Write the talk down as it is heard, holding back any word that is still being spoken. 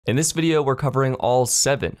In this video, we're covering all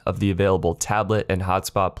 7 of the available tablet and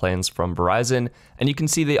hotspot plans from Verizon, and you can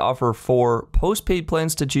see they offer 4 postpaid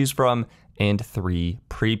plans to choose from and 3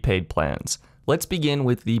 prepaid plans. Let's begin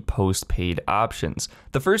with the postpaid options.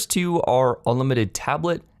 The first 2 are Unlimited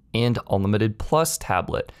Tablet and Unlimited Plus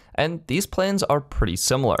Tablet, and these plans are pretty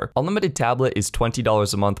similar. Unlimited Tablet is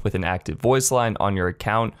 $20 a month with an active voice line on your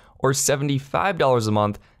account, or $75 a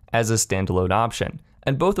month as a standalone option.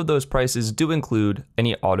 And both of those prices do include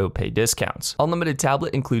any auto pay discounts. Unlimited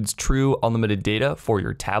Tablet includes true unlimited data for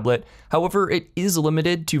your tablet. However, it is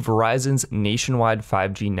limited to Verizon's nationwide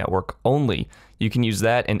 5G network only. You can use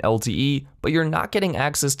that in LTE, but you're not getting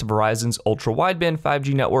access to Verizon's ultra-wideband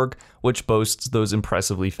 5G network, which boasts those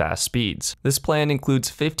impressively fast speeds. This plan includes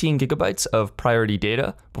 15 gigabytes of priority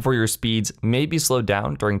data before your speeds may be slowed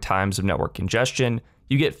down during times of network congestion.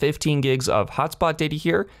 You get 15 gigs of hotspot data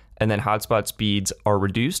here, and then hotspot speeds are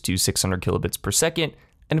reduced to 600 kilobits per second.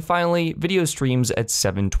 And finally, video streams at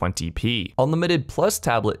 720p. Unlimited Plus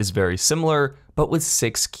Tablet is very similar, but with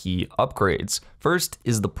 6 key upgrades. First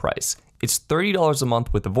is the price. It's $30 a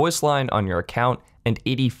month with a voice line on your account and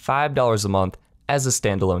 $85 a month as a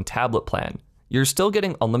standalone tablet plan. You're still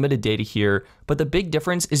getting unlimited data here, but the big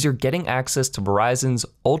difference is you're getting access to Verizon's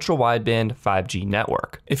ultra-wideband 5G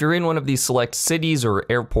network. If you're in one of these select cities or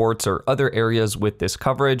airports or other areas with this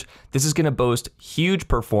coverage, this is going to boast huge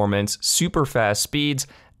performance, super fast speeds,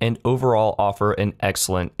 and overall offer an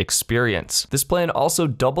excellent experience. This plan also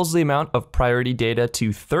doubles the amount of priority data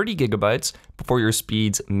to 30 gigabytes before your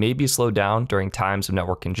speeds may be slowed down during times of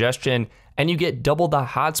network congestion, and you get double the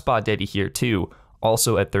hotspot data here too,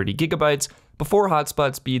 also at 30 gigabytes, before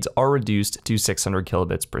hotspot speeds are reduced to 600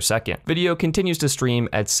 kilobits per second. Video continues to stream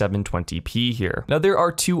at 720p here. Now there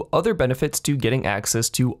are 2 other benefits to getting access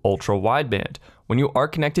to ultra-wideband. When you are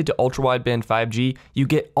connected to ultra-wideband 5G, you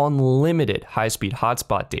get unlimited high-speed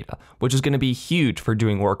hotspot data, which is going to be huge for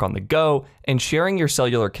doing work on the go and sharing your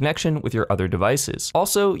cellular connection with your other devices.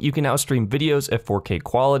 Also, you can now stream videos at 4K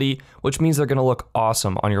quality, which means they're going to look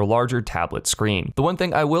awesome on your larger tablet screen. The one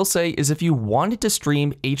thing I will say is if you wanted to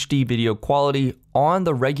stream HD video quality on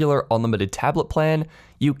the regular unlimited tablet plan,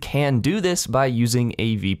 you can do this by using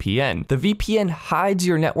a VPN. The VPN hides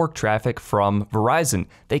your network traffic from Verizon.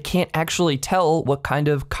 They can't actually tell what kind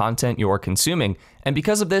of content you're consuming. And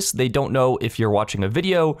because of this, they don't know if you're watching a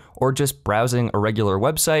video or just browsing a regular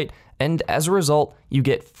website. And as a result, you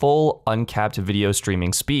get full uncapped video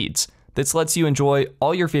streaming speeds. This lets you enjoy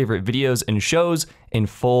all your favorite videos and shows in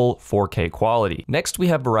full 4K quality. Next, we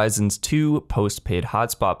have Verizon's 2 postpaid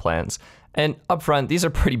hotspot plans. And up front, these are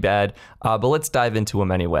pretty bad, but let's dive into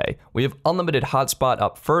them anyway. We have Unlimited Hotspot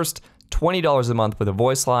up first, $20 a month with a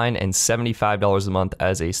voice line and $75 a month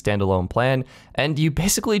as a standalone plan, and you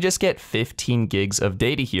basically just get 15 gigs of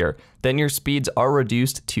data here. Then your speeds are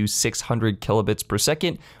reduced to 600 kilobits per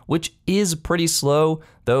second, which is pretty slow,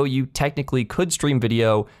 though you technically could stream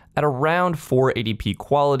video at around 480p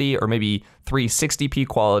quality or maybe 360p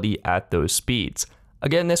quality at those speeds.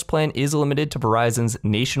 Again, this plan is limited to Verizon's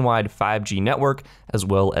nationwide 5G network as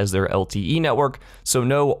well as their LTE network, so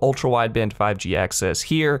no ultra-wideband 5G access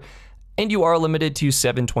here. And you are limited to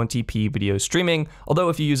 720p video streaming, although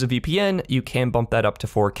if you use a VPN, you can bump that up to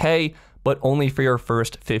 4K, but only for your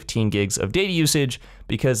first 15 gigs of data usage,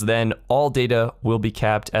 because then all data will be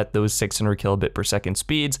capped at those 600 kilobit per second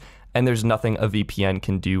speeds, and there's nothing a VPN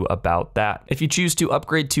can do about that. If you choose to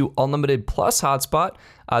upgrade to Unlimited Plus Hotspot,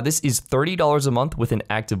 this is $30 a month with an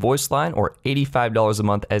active voice line or $85 a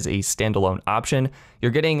month as a standalone option. You're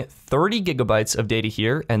getting 30 gigabytes of data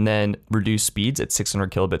here and then reduced speeds at 600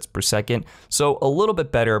 kilobits per second, so a little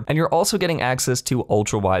bit better, and you're also getting access to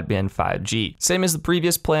ultra-wideband 5G. Same as the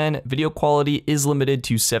previous plan, video quality is limited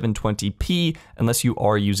to 720p unless you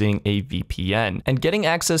are using a VPN. And getting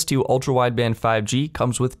access to ultra-wideband 5G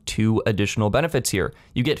comes with 2 additional benefits here.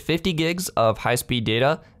 You get 50 gigs of high-speed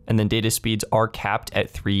data, and then data speeds are capped at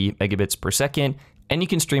 3 megabits per second, and you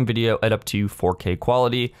can stream video at up to 4K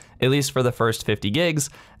quality, at least for the first 50 gigs,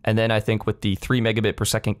 and then I think with the 3 megabit per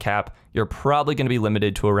second cap, you're probably going to be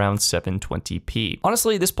limited to around 720p.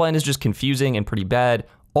 Honestly, this plan is just confusing and pretty bad.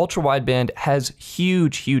 Ultra-wideband has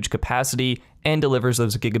huge capacity and delivers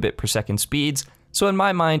those gigabit per second speeds, so in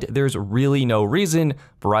my mind, there's really no reason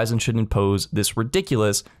Verizon should impose this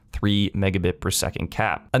ridiculous 3 megabit per second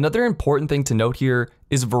cap. Another important thing to note here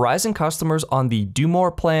is Verizon customers on the Do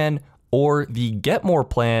More plan or the Get More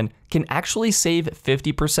plan can actually save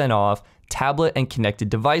 50% off tablet and connected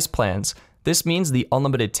device plans. This means the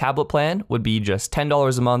unlimited tablet plan would be just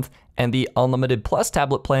 $10 a month, and the unlimited plus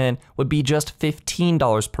tablet plan would be just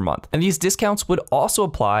 $15 per month. And these discounts would also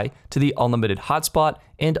apply to the unlimited hotspot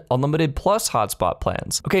and unlimited plus hotspot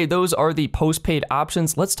plans. Okay, those are the postpaid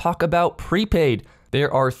options. Let's talk about prepaid.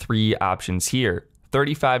 There are 3 options here: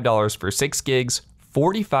 $35 for 6 gigs,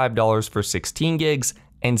 $45 for 16 gigs,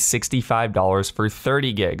 and $65 for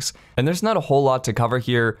 30 gigs. And there's not a whole lot to cover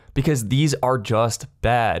here because these are just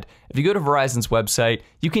bad. If you go to Verizon's website,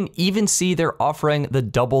 you can even see they're offering the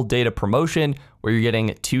double data promotion, where you're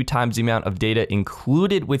getting 2 times the amount of data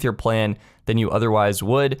included with your plan than you otherwise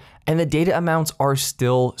would, and the data amounts are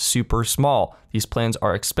still super small. These plans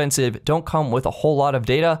are expensive, don't come with a whole lot of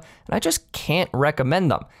data, and I just can't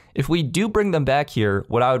recommend them. If we do bring them back here,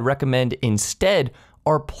 what I would recommend instead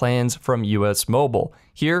are plans from US Mobile.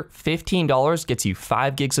 Here, $15 gets you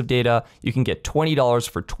 5 gigs of data. You can get $20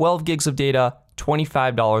 for 12 gigs of data,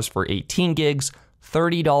 $25 for 18 gigs,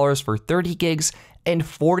 $30 for 30 gigs, and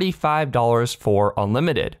 $45 for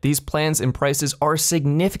unlimited. These plans and prices are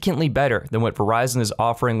significantly better than what Verizon is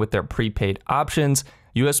offering with their prepaid options.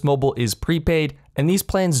 US Mobile is prepaid, and these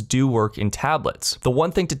plans do work in tablets. The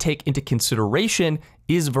one thing to take into consideration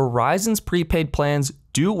is Verizon's prepaid plans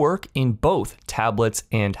do work in both tablets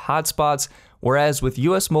and hotspots, whereas with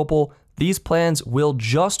US Mobile, these plans will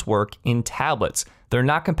just work in tablets. They're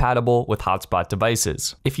not compatible with hotspot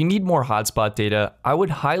devices. If you need more hotspot data, I would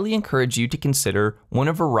highly encourage you to consider one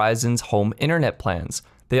of Verizon's home internet plans.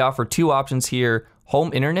 They offer 2 options here: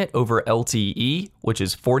 home internet over LTE, which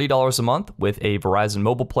is $40 a month with a Verizon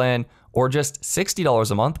mobile plan, or just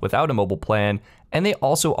 $60 a month without a mobile plan, and they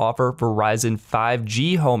also offer Verizon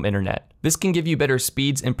 5G home internet. This can give you better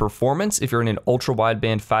speeds and performance if you're in an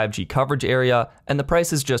ultra-wideband 5G coverage area, and the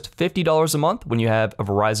price is just $50 a month when you have a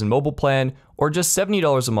Verizon mobile plan, or just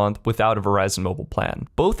 $70 a month without a Verizon mobile plan.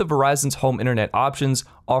 Both of Verizon's home internet options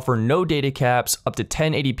offer no data caps, up to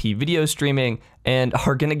 1080p video streaming, and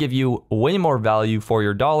are gonna give you way more value for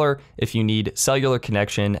your dollar if you need cellular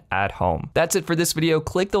connection at home. That's it for this video.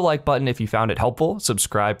 Click the like button if you found it helpful,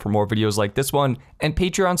 subscribe for more videos like this one, and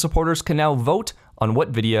Patreon supporters can now vote on what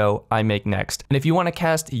video I make next. And if you want to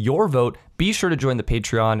cast your vote, be sure to join the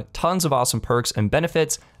Patreon. Tons of awesome perks and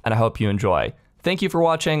benefits, and I hope you enjoy. Thank you for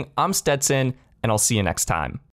watching. I'm Stetson, and I'll see you next time.